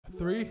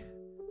3,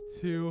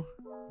 2,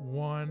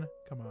 1.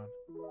 Come on.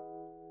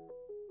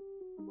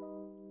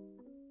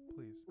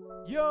 Please.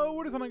 Yo,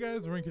 what is on,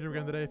 guys? We're in KeyDrop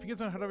again today. If you guys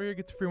want to head over here,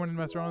 get a free one and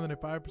mess around, then a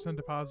 5%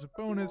 deposit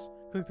bonus.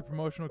 Click the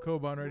promotional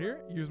code button right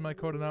here. Use my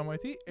code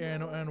ANONYT,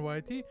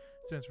 AnoNYT,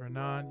 stands for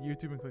Anon,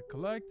 YouTube, and click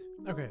collect.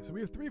 Okay, so we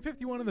have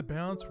 351 in the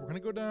balance. We're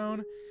gonna go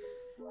down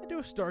and do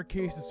a start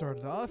case to start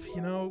it off. You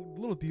know,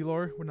 little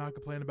dealer. We're not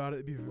complaining about it.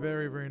 It'd be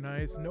very, very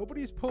nice.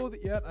 Nobody's pulled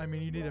it yet. I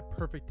mean, you need a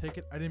perfect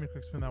ticket. I didn't even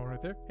quick spin that one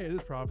right there. Hey, it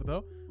is profit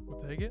though. We'll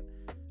take it.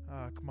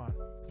 Come on,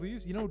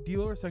 please. You know,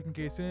 dealer, second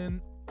case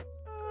in.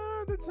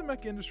 That's a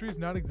Mech Industries,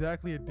 not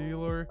exactly a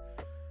dealer.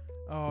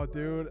 Oh,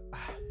 dude,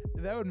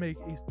 that would make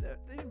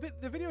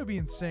the video would be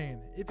insane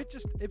if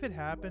it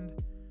happened.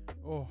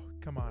 Oh,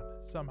 come on,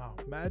 somehow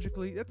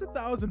magically. That's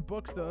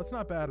 $1,000 though. That's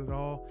not bad at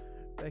all.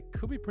 That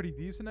could be pretty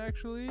decent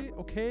actually.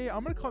 Okay,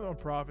 I'm gonna call that one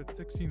profit.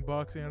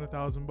 $16 and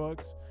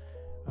 $1,000.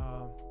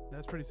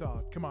 That's pretty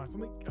solid. Come on,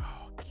 something.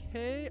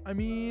 Okay, I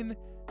mean,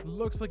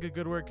 looks like a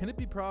good work. Can it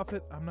be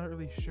profit? I'm not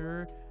really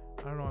sure.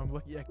 I don't know. I'm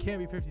looking. Yeah, it can't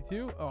be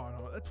 52. Oh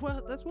no,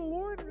 that's well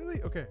worn.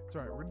 Really? Okay, it's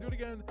all right. We're gonna do it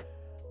again.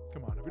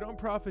 Come on. If we don't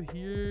profit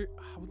here,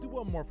 we'll do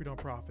one more if we don't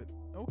profit.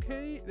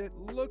 Okay, it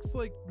looks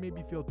like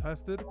maybe field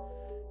tested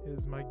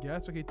is my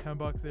guess. Okay,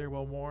 $10 there,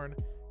 well worn.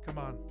 Come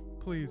on,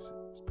 please.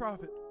 It's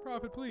profit,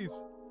 please.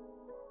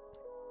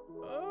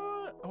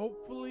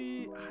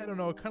 Hopefully, I don't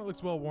know. It kind of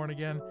looks well worn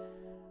again.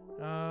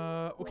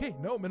 Okay,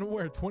 no, minimum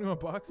wear,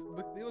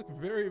 $21. They look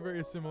very,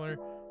 very similar.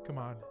 Come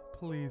on,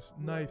 please,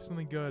 knife,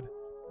 something good.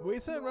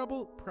 Wasteland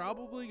Rebel,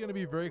 probably going to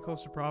be very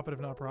close to profit,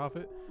 if not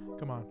profit.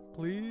 Come on,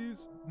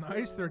 please.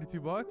 Nice,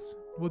 $32.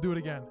 We'll do it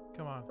again.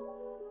 Come on.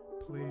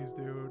 Please,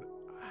 dude.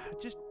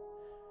 Just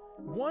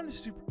one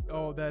super...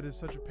 Oh, that is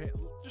such a pain.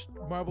 Just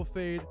Marble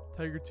Fade,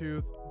 Tiger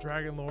Tooth,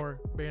 Dragon Lore,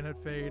 Bayonet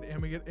Fade,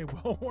 and we get a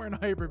well-worn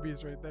Hyper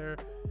Beast right there.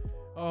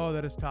 Oh,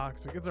 that is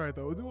toxic. It's all right,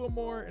 though. We'll do one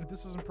more, and if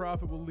this isn't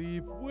profit, we'll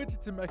leave. Which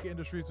it's a Mecha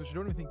Industries, which I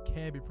don't even think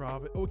can be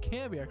profit. Oh, it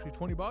can be, actually.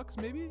 $20,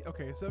 maybe?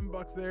 Okay,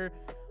 $7 there.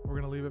 We're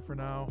going to leave it for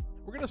now.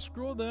 We're going to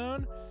scroll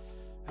down.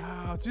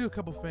 Let's do a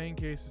couple Fang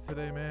cases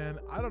today, man.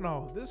 I don't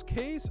know. This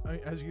case,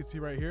 as you can see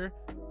right here,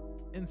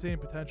 insane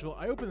potential.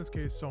 I open this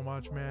case so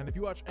much, man. If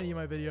you watch any of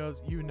my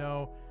videos, you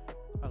know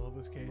I love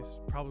this case.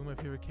 Probably my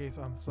favorite case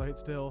on the site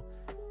still.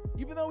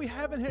 Even though we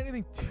haven't hit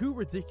anything too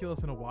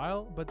ridiculous in a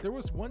while, but there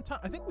was one time,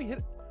 I think we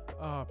hit...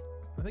 I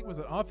think it was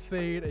an Up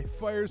Fade, a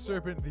Fire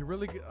Serpent,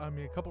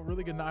 a couple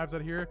really good knives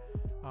out here,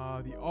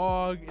 the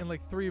AUG, in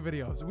like 3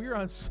 videos. We are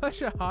on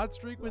such a hot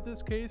streak with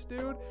this case,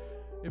 dude.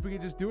 If we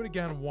could just do it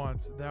again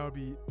once, that would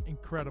be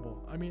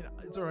incredible. I mean,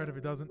 it's all right if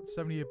it doesn't.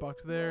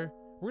 $78 there.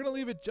 We're gonna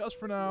leave it just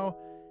for now.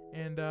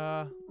 And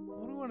what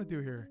do we want to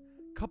do here?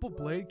 Couple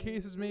blade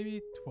cases,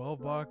 maybe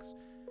 $12.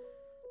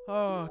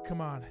 Oh,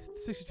 come on,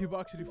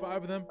 $62 to do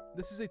 5 of them.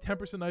 This is a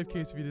 10% knife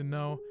case if you didn't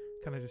know.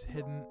 Kind of just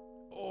hidden.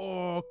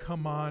 Oh,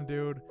 come on,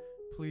 dude.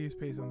 Please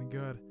pay something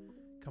good.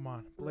 Come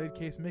on. Blade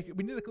case, make it.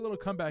 We need like a little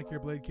comeback here,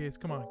 blade case.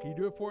 Come on. Can you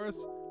do it for us?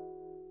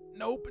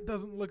 Nope, it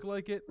doesn't look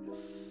like it.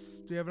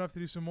 Do we have enough to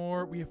do some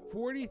more? We have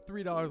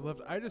 $43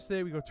 left. I just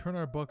say we go turn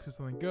our books to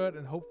something good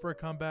and hope for a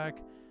comeback.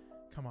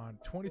 Come on.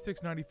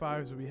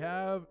 $26.95 is what we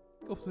have.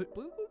 Go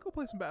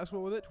play some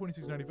basketball with it.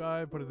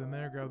 $26.95. Put it in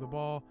there. Grab the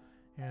ball.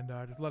 And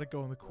just let it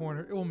go in the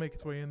corner. It will make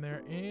its way in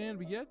there. And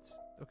we get,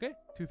 okay,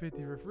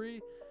 $250 for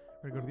free.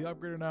 We're going to go to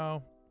the upgrader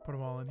now. Put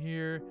them all in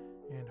here,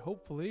 and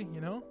hopefully,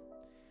 you know,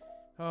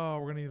 oh,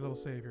 we're gonna need a little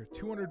save here.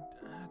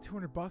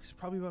 $200,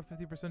 probably about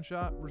 50%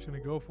 shot. We're just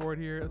gonna go for it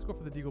here. Let's go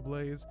for the Deagle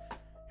Blaze.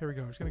 Here we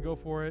go. Just gonna go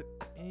for it,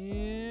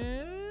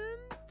 and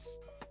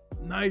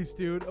nice,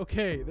 dude.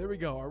 Okay, there we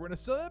go. We're gonna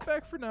sell that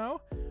back for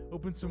now.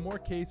 Open some more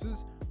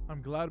cases.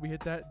 I'm glad we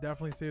hit that.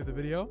 Definitely saved the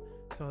video.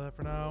 Sell that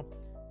for now.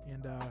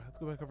 And let's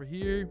go back over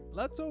here.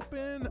 Let's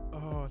open.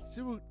 Oh, let's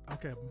see what.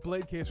 Okay,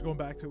 blade case. We're going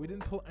back to it. We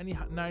didn't pull any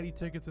 90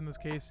 tickets in this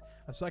case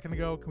a second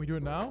ago. Can we do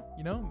it now?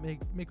 You know,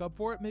 make up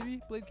for it. Maybe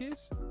blade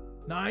case.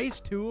 Nice,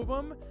 2 of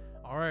them.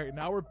 All right,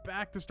 now we're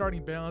back to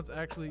starting balance.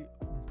 Actually,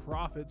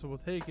 profit. So we'll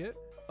take it.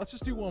 Let's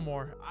just do one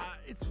more.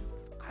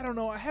 I don't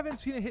know. I haven't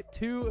seen it hit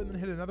 2 and then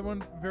hit another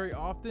one very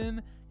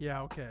often.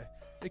 Yeah, okay.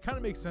 It kind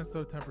of makes sense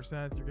though.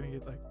 10%. You're gonna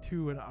get like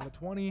 2 out of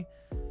 20.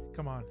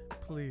 Come on,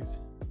 please.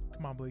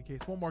 Come on, blade case.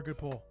 One more good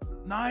pull.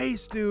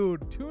 Nice,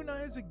 dude. 2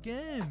 knives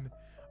again.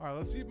 All right,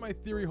 let's see if my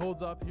theory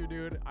holds up here,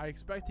 dude. I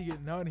expect to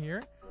get none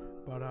here,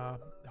 but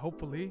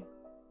hopefully.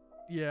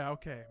 Yeah,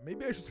 okay.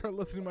 Maybe I should start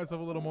listening to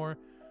myself a little more.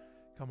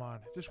 Come on.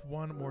 Just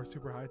one more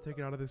super high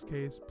ticket out of this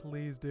case.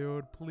 Please,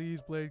 dude. Please,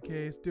 blade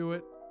case. Do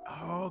it.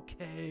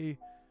 Okay.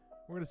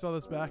 We're going to sell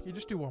this back. You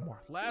just do one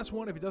more. Last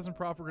one. If it doesn't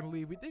profit, we're going to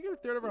leave. We did get a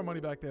third of our money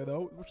back there,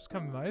 though, which is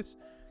kind of nice.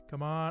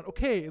 Come on.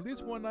 Okay, at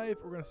least one knife.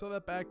 We're going to sell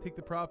that back, take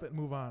the profit, and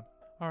move on.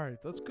 All right,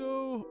 let's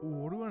go. Ooh,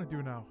 what do we want to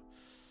do now?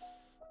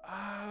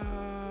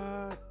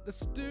 Let's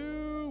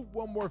do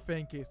one more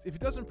Fang case. If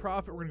it doesn't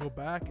profit, we're going to go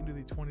back and do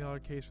the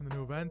 $20 case from the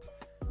new event.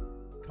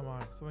 Come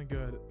on, something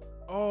good.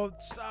 Oh,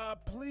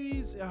 stop,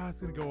 please. Ah,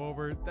 it's going to go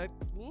over. That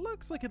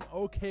looks like an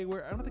okay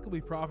wear. I don't think it'll be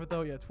profit,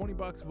 though. Yeah, 20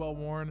 bucks, well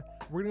worn.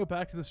 We're going to go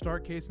back to the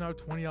start case now.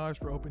 $20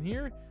 per open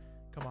here.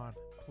 Come on,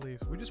 please.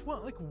 We just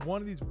want like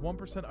one of these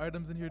 1%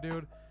 items in here,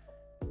 dude.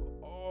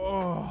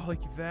 Oh,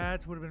 like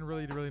that would have been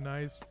really, really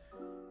nice.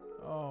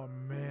 Oh,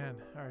 man.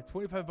 All right,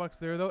 25 bucks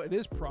there, though. It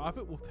is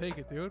profit. We'll take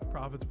it, dude.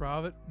 Profit's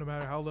profit. No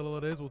matter how little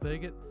it is, we'll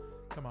take it.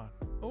 Come on.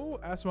 Oh,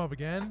 Asimov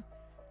again.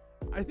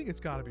 I think it's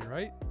got to be,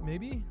 right?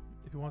 Maybe?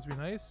 If he wants to be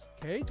nice.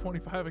 Okay,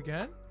 25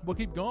 again. We'll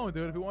keep going,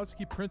 dude. If he wants to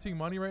keep printing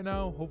money right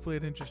now, hopefully I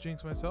didn't just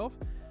jinx myself.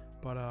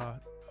 But,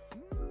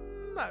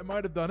 I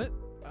might have done it.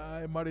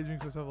 I might have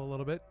jinxed myself a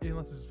little bit,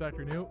 unless this is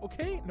factory new.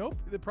 Okay, nope.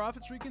 The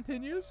profit streak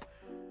continues.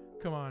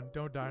 Come on,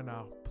 don't die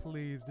now.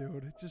 Please,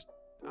 dude. Just,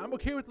 I'm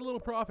okay with the little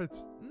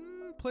profits.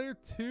 Player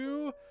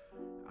 2.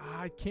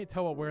 I can't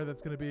tell what wear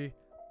that's going to be.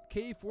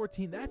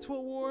 K14, that's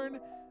what worn.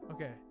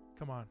 Okay,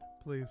 come on,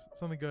 please.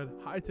 Something good.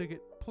 High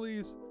ticket,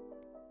 please.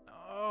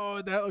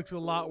 Oh, that looks a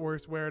lot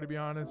worse wear, to be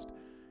honest.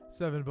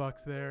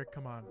 $7 there.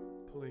 Come on,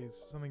 please.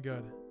 Something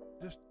good.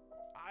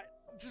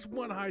 Just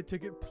one high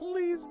ticket,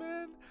 please,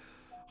 man.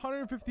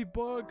 150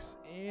 bucks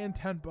and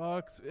 10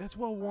 bucks. It's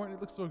well worn. It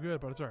looks so good,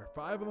 but it's all right.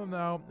 5 of them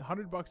now.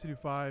 100 bucks to do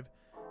 5.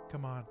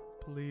 Come on,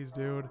 please,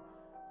 dude.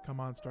 Come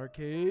on, start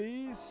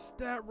case.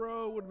 Stat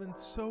row would have been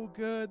so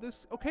good.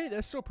 This, okay,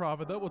 that's still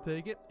profit though. We'll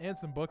take it, and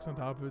some books on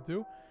top of it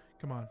too.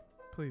 Come on,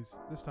 please,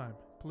 this time,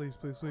 please,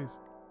 please, please.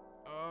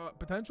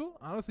 Potential,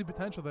 honestly,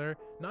 potential there.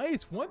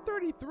 Nice,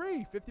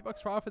 133, 50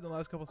 bucks profit in the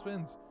last couple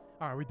spins.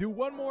 All right, we do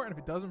one more, and if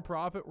it doesn't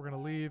profit, we're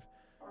gonna leave.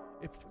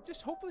 If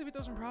just hopefully if it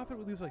doesn't profit,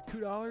 we lose like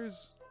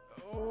 $2,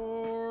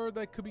 or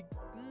that could be.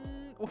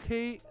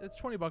 Okay, it's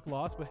 20 buck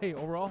loss, but hey,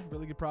 overall,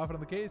 really good profit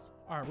on the case.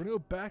 All right, we're gonna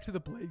go back to the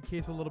blade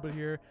case a little bit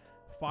here.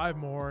 5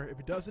 more. If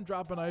it doesn't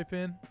drop a knife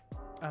in,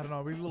 I don't know,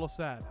 I'll be a little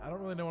sad. I don't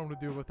really know what I'm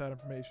gonna do with that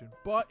information,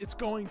 but it's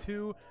going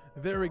to.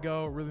 There we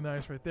go, really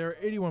nice right there.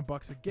 81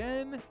 bucks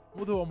again.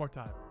 We'll do it one more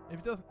time. If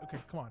it doesn't, okay,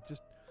 come on,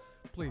 just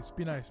please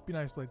be nice,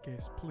 blade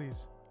case,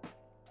 please.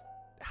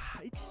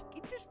 It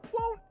just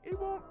won't. It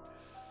won't.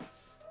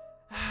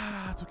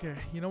 It's okay.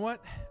 You know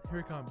what? Here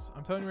it comes.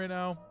 I'm telling you right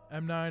now,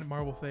 M9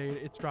 Marble Fade.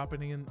 It's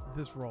dropping in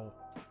this roll.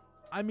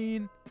 I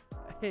mean,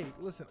 hey,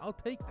 listen, I'll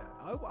take that.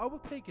 I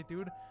will take it,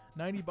 dude.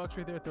 90 bucks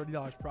right there,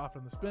 $30 profit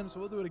on the spin. So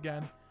we'll do it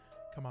again.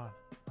 Come on,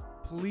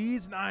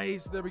 please.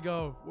 Nice. There we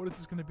go. What is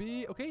this gonna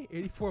be? Okay,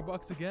 84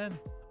 bucks again.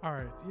 All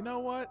right. You know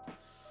what?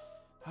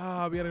 We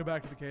gotta go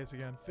back to the case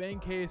again. Fang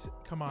case.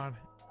 Come on.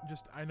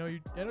 Just I know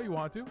you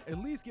want to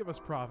at least give us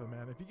profit,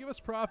 man. If you give us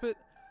profit,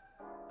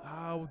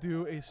 we'll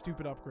do a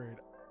stupid upgrade.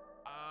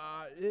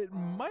 It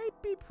might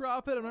be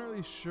profit. I'm not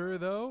really sure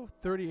though.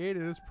 38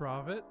 it is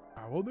profit.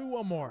 All right, we'll do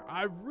one more.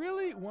 I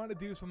really want to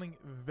do something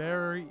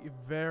very,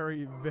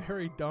 very,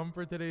 very dumb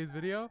for today's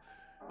video.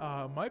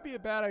 Might be a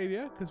bad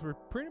idea because we're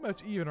pretty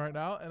much even right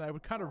now, and I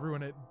would kind of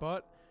ruin it,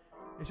 but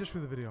it's just for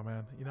the video,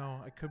 man. You know,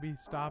 I could be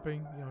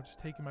stopping, you know, just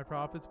taking my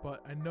profits,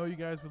 but I know you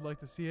guys would like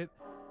to see it.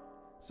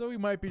 So we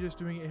might be just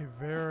doing a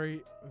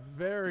very,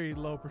 very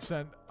low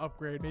percent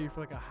upgrade, maybe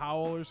for like a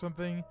HOWL or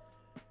something.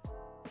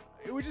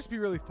 It would just be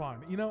really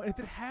fun. You know, if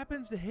it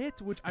happens to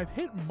hit, which I've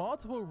hit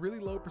multiple really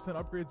low percent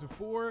upgrades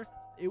before,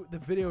 the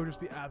video would just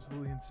be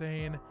absolutely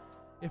insane.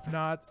 If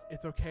not,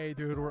 it's okay,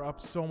 dude. We're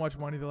up so much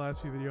money the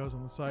last few videos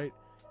on the site.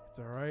 It's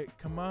all right.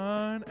 Come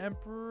on,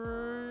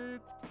 Emperor.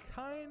 It's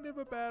kind of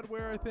a bad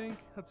wear, I think.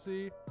 Let's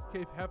see.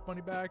 Okay, half money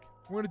back.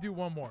 We're going to do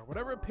one more.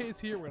 Whatever it pays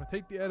here, we're going to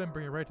take the item,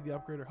 bring it right to the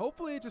upgrader.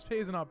 Hopefully, it just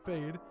pays and not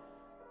fade.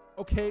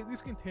 Okay, at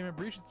least Containment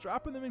Breach. It's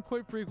dropping them in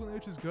quite frequently,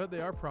 which is good.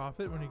 They are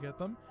profit when you get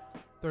them.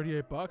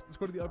 38 bucks. Let's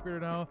go to the upgrader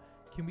now.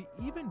 Can we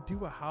even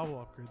do a HOWL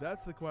upgrade?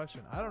 That's the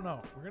question. I don't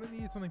know. We're going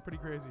to need something pretty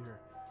crazy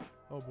here.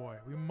 Oh boy.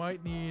 We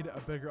might need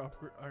a bigger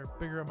upgrade, or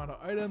bigger amount of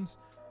items.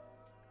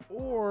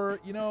 Or,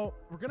 you know,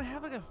 we're going to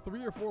have like a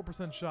 3 or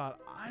 4% shot.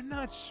 I'm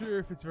not sure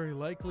if it's very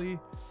likely.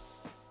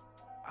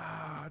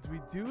 Do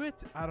we do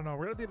it? I don't know.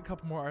 We're going to need a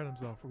couple more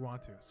items, though, if we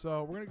want to.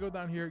 So we're going to go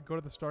down here, go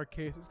to the start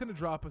case. It's going to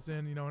drop us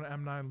in, you know, an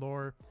M9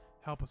 lore,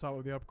 help us out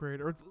with the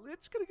upgrade. Or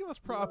it's going to give us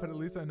profit, at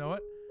least I know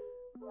it.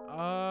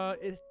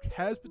 It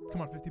has been,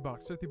 come on, 50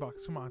 bucks, 50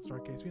 bucks. Come on,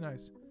 start case. Be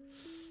nice.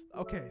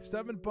 Okay,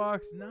 $7.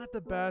 Not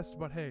the best,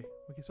 but hey,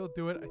 we can still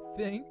do it.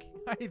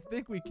 I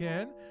think we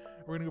can.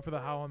 We're going to go for the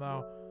HOWL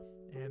now.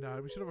 And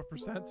we should have a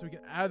percent, so we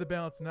can add the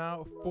balance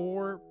now.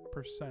 4%.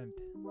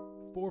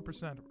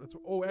 4%. That's,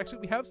 oh, actually,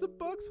 we have some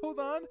books. Hold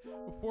on.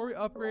 Before we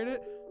upgrade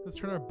it, let's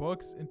turn our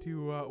books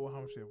into, well,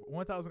 how much do we have?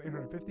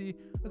 1,850.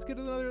 Let's get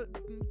another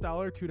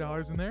 $1,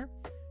 $2 in there.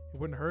 It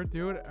wouldn't hurt,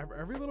 dude.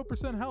 Every little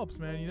percent helps,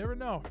 man. You never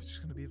know. It's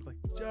just going to be like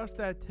just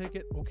that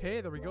ticket.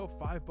 Okay, there we go.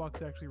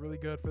 $5 actually really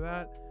good for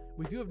that.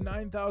 We do have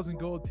 9,000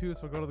 gold, too,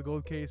 so we'll go to the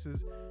gold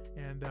cases.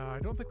 And I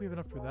don't think we have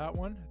enough for that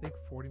one. I think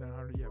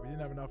 4,900. Yeah, we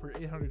didn't have enough. We're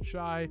 800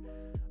 shy.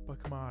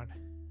 But come on.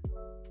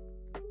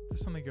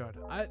 Just something good.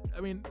 I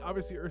mean,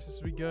 obviously,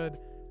 Ursus would be good.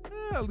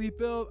 Elite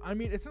build. I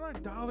mean, it's not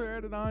 $1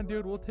 added on,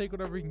 dude. We'll take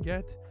whatever we can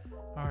get.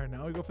 All right,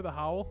 now we go for the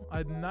HOWL.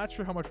 I'm not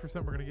sure how much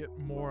percent we're going to get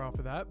more off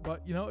of that.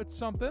 But, you know, it's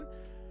something.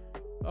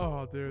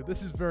 Oh, dude,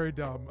 this is very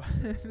dumb.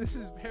 This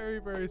is very,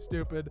 very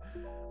stupid,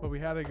 but we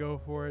had to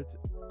go for it.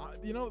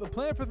 You know, the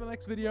plan for the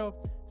next video,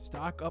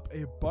 stock up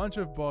a bunch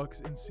of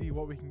books and see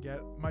what we can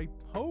get. My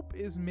hope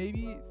is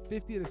maybe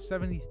 50 to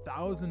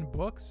 70,000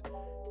 books,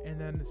 and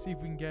then see if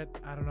we can get,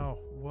 I don't know,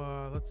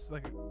 let's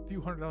like a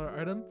few $100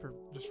 item for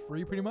just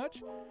free pretty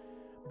much.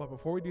 But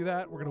before we do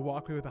that, we're going to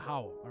walk away with a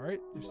howl, all right?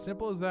 As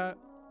simple as that.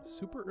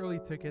 Super early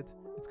ticket.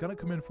 It's going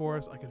to come in for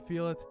us. I can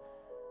feel it.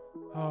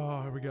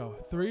 Oh, here we go.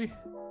 3,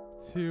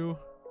 2,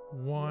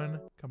 1.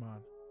 Come on.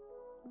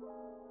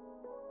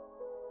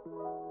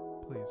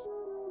 Please.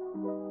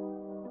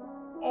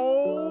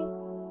 Oh,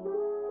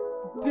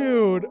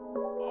 dude.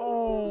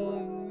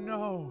 Oh,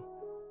 no.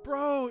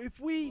 Bro,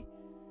 if we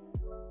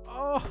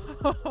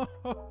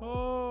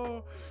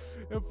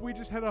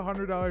just had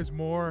 $100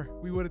 more,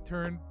 we would have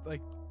turned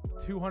like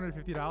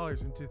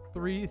 $250 into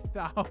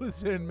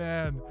 $3,000,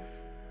 man.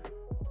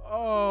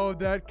 Oh,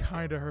 that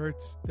kind of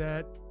hurts.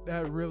 That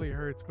really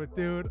hurts. But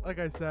dude, like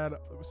I said,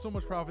 so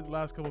much profit the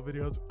last couple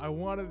videos. I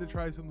wanted to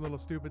try something a little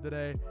stupid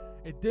today.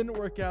 It didn't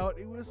work out.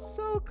 It was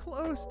so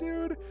close,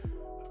 dude.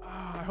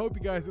 I hope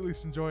you guys at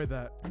least enjoyed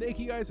that. And thank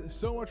you guys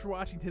so much for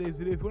watching today's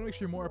video. If you want to make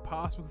sure you're more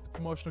possible with the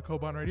promotional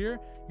code button right here,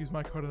 use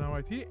my code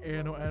ANONYT,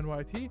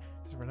 ANONYT. This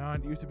is for now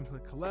on YouTube, and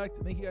click collect.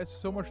 And thank you guys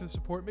so much for the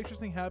support. Make sure you're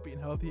staying happy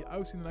and healthy. I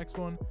will see you in the next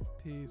one.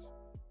 Peace.